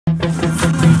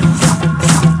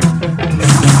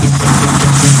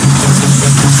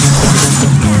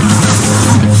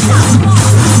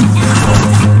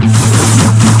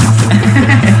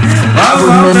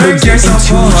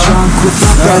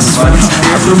best friends.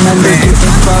 I remember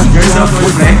getting fucked up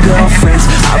with my girlfriends.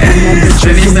 I remember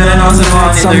drinking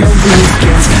nights on the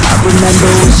weekends. I remember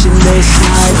wishing this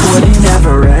night wouldn't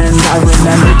ever end. I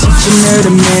remember teaching her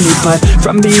to many, but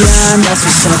from beyond, that's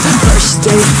what's up. First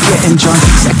date, getting drunk.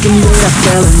 Second date, I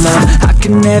fell in love. I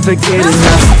can never get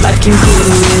enough. Life can get a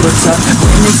little tough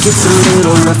when it gets a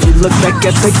little rough. You look back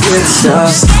at the good stuff.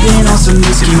 Sipping on some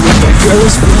whiskey with that girl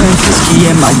who's feeling frisky,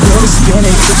 and my world is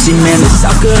spinning tipsy. Man, this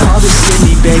alcohol is in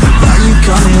me, baby. Are you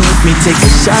coming with me? Take a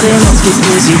shot and let's get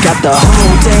busy. Got the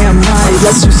whole damn night.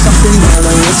 Let's do something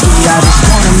hella risky. I just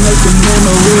wanna make a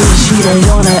memory. She don't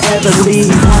wanna ever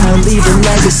leave. Wanna leave a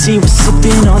legacy. We're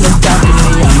sipping on the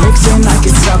balcony. I'm mixing like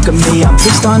it's alchemy. I'm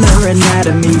fixed on her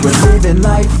anatomy. We're living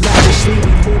life lavishly. We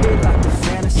live it like a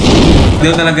fantasy.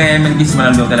 Daw talaga Yemen guys,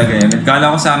 manang daw talaga Yemen.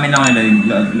 Kala ko sa amin lang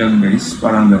live guys,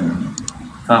 parang gano'n.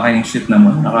 Kakakining shit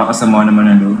naman, nakakasama naman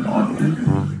ang loob.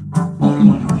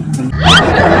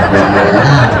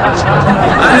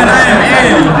 Ano na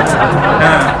yun?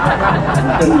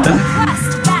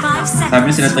 Sabi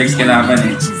sila Turkz kalaban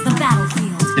eh.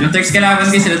 Sila Turkz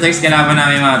kalaban guys, sila Turkz kalaban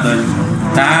namin mga tol.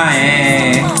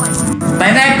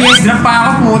 Tayo na FPS drop pa ako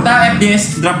puta,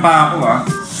 FPS drop pa ako ah.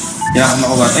 Kaya ako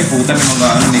makubat. Ay puta, may mga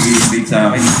ano nag-i-invade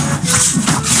sa akin.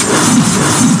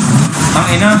 Ang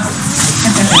ina.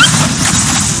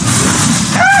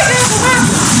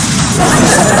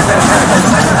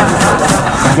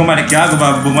 Pag bumalik ka,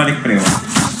 bumalik pre.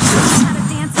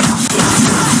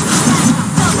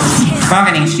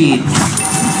 Fucking shit.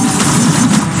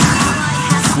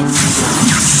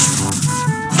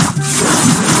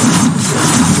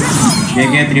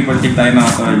 Gege, triple kill tayo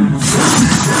mga tol.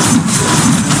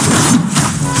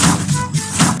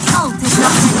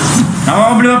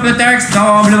 Nakaka-blow up ni Turkz,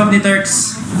 nakaka-blow up ni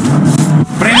Turkz.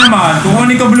 Pre naman,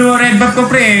 kukunin ko blue red buff ko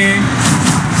pre.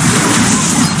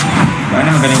 Baka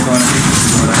na magaling ko na pre.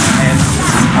 Ayan,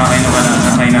 okay na wala,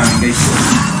 okay namin guys.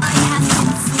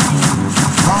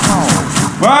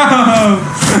 Wow!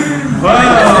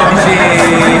 Wow!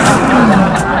 Shit!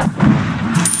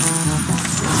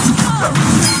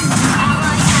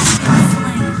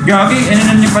 Gagi, ano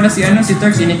na niya pala si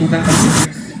Turkz, inikutan ka si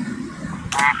Turkz.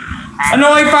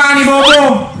 Ano kay Fanny,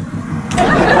 bobo?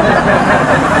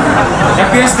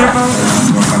 FPS drop ako.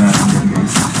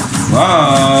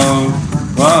 Wow!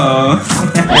 Wow!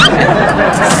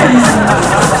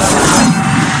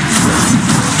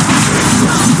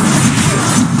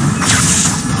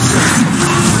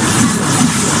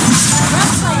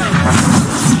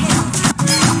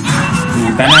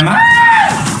 Kita naman!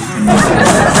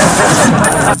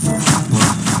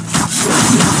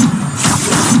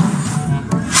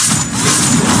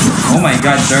 Oh my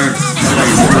god, Turkz.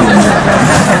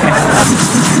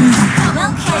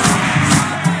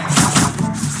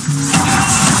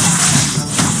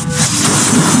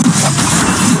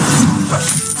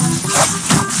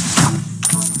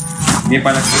 Hindi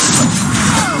pala ito.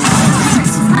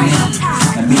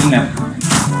 Nabinap.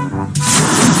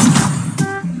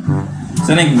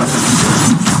 Saan na yung basa?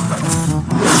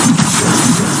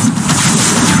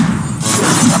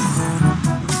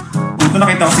 Ito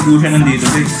nakita ko siguro siya nandito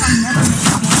guys.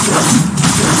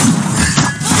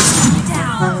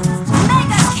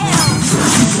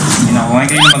 Inakuha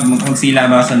kayo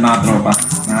magsilabasan mga tropa.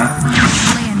 Ha?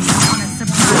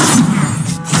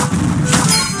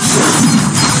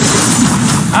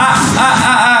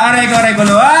 Aray ko,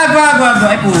 wag.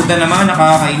 Ay puta naman,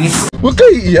 nakakainis. Huwag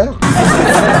kayo iiyak.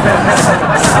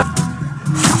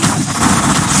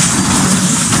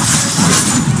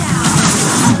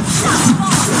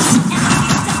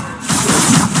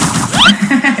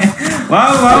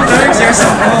 Wow, Turkz, you're so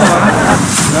cool, ha?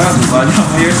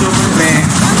 You're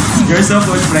so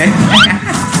cool, pre.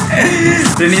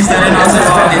 Release na rin ako sa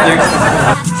mga ni Turkz.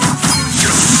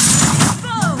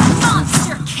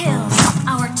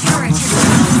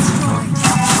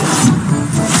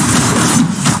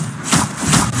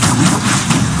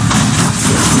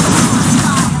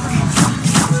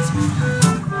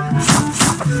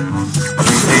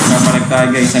 Tayo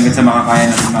guys, hanggang sa makakaya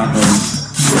natin mga tol.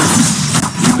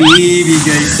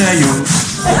 Ibibigay sa'yo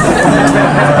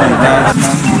lahat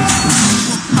ng gusto.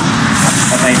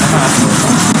 Patay na mga tol.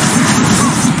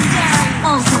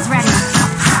 Ult is ready.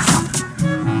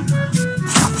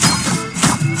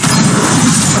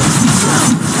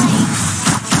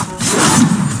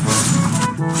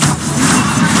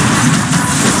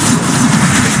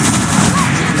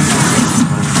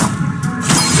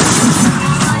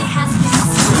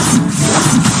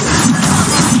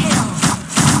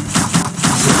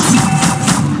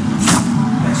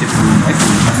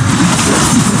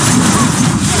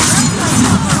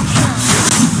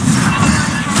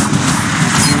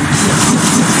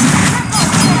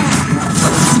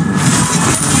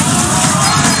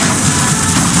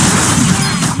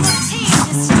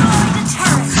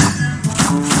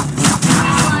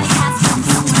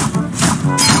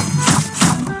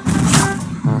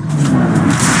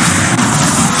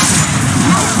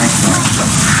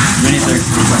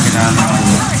 natin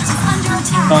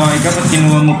makuha. Ay, kapag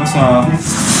kinuha mo pa sa akin.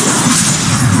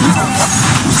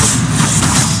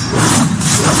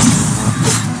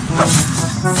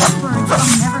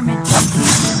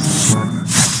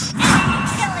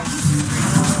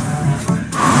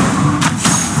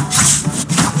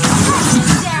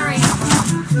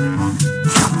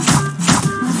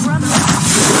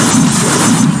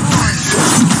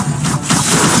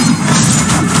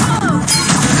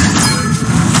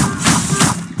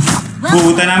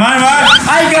 Puta naman, wag!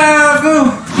 Ay,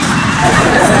 gago!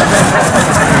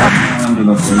 Ang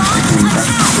dulo ko, puta.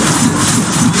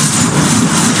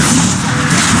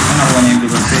 Ano nakuha niya yung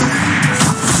dulo ko?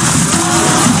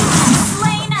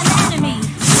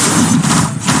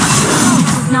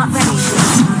 Not ready.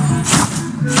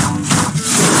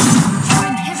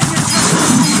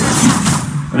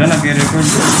 Wala, nag-record.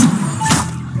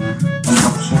 Ang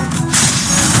pakso.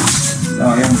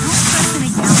 Sayang.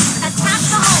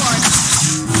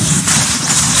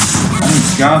 Ang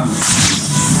gago.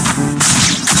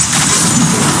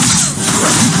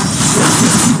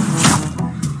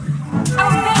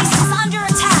 Our base is under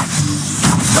attack.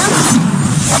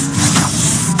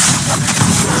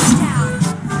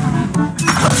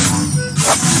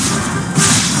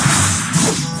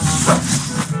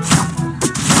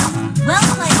 Well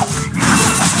played.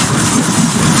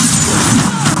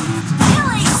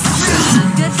 Killing spree.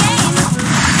 Good game.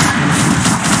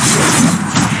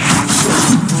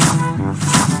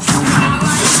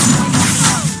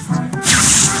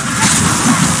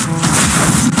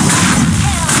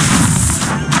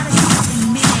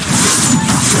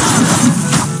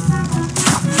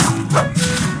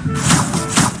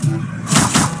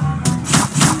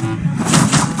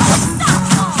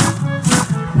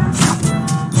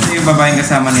 Yung babaeng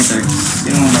kasama ni Turkz.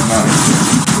 Yung babae.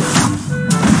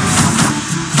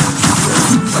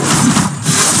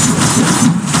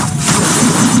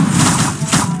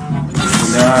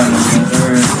 Wala,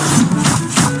 no-enter.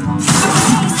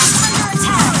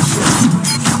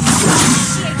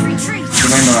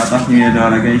 Diba yung bakatak ni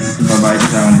Dora, guys? Yung babae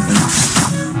kasama ni Turkz.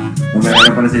 Babae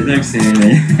na pala si Turkz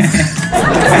eh.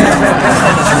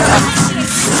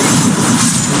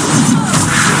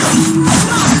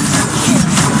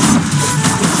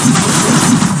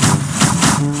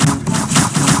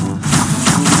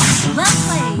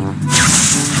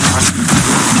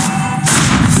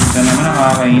 Ito naman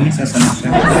nakakainis. Asan na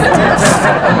siya?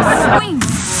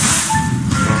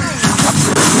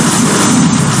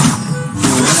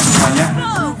 Nakuha niya.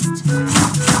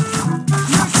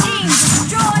 Your team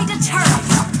destroyed a turret.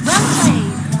 Well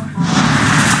played.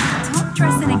 Don't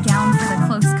dress in a gown for the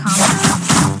close combat.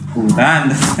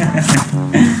 Putan.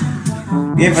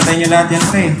 Okay, patayin niyo lahat yan,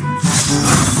 pre.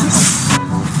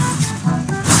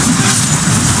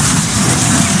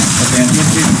 Patayin niyo,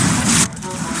 pre.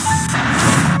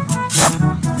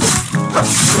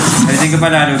 Galitin ko pa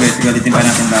lalo, guys. Galitin pa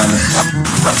natin lalo.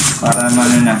 Para ano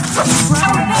na.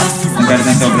 Ang galit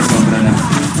ng sobra-sobra na.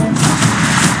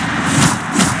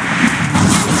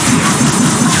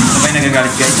 Ano ba yung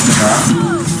nagagalit, guys? Ito ba?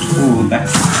 Puta.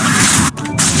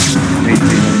 Wait,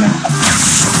 na.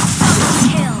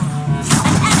 Kill.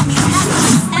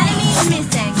 An enemy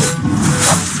missing.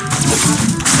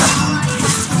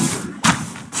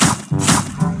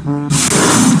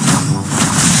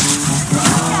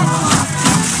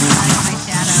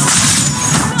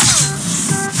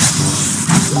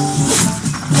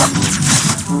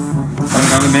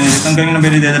 Ang galing ng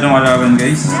Benedetta ng alawan,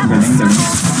 guys. Galing.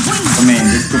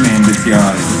 Commended si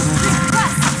Ari.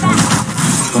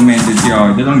 Commended si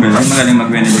Ari. Ang galing. Magaling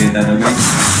mag-Benedetta to, guys.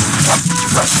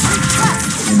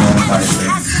 Yedora tayo,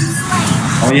 pre.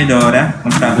 Ako Yedora.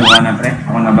 Magtago ka na, pre.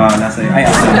 Ako na bahala sa'yo. Ay,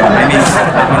 ako na bahala. I mean,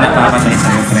 ako na papatay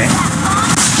sa'yo, pre.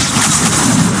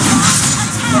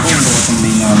 Naku, yung bukas ang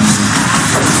lane namin.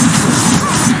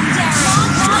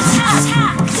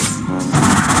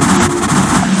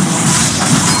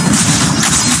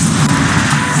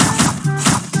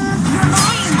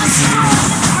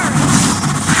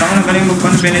 Ako na galing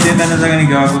magpano-Benedetta na talaga ni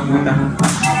Gago, puta.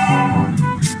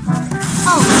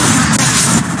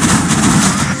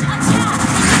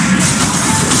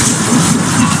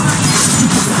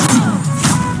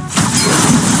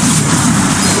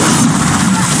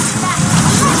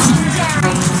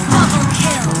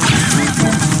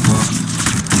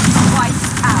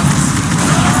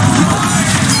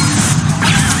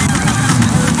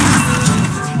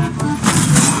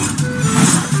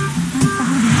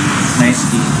 Nice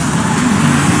key.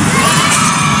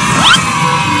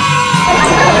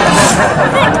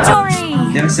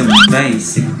 Victory! There's a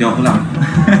guys. Joke lang.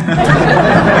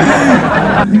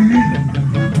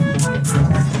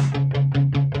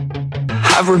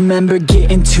 I I remember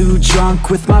getting too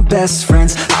drunk with my best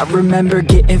friends. I remember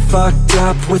getting fucked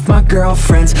up with my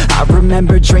girlfriends. I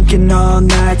remember drinking all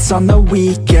nights on the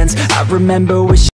weekends. I remember wishing